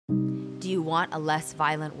Do you want a less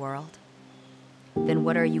violent world? Then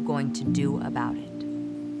what are you going to do about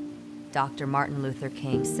it? Dr. Martin Luther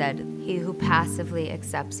King said, "He who passively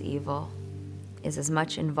accepts evil is as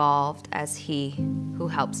much involved as he who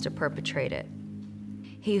helps to perpetrate it.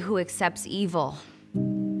 He who accepts evil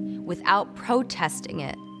without protesting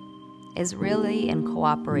it is really in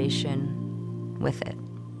cooperation with it."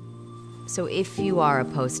 So if you are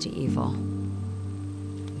opposed to evil,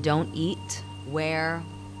 don't eat, wear,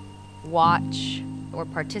 watch, or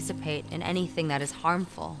participate in anything that is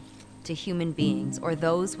harmful to human beings or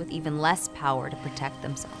those with even less power to protect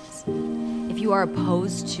themselves. If you are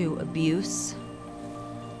opposed to abuse,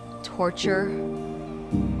 torture,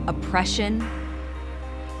 oppression,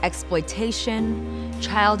 exploitation,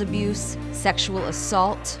 child abuse, sexual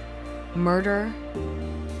assault, murder,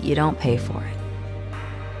 you don't pay for it.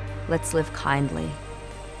 Let's live kindly,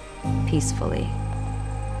 peacefully.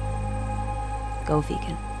 Go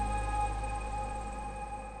vegan.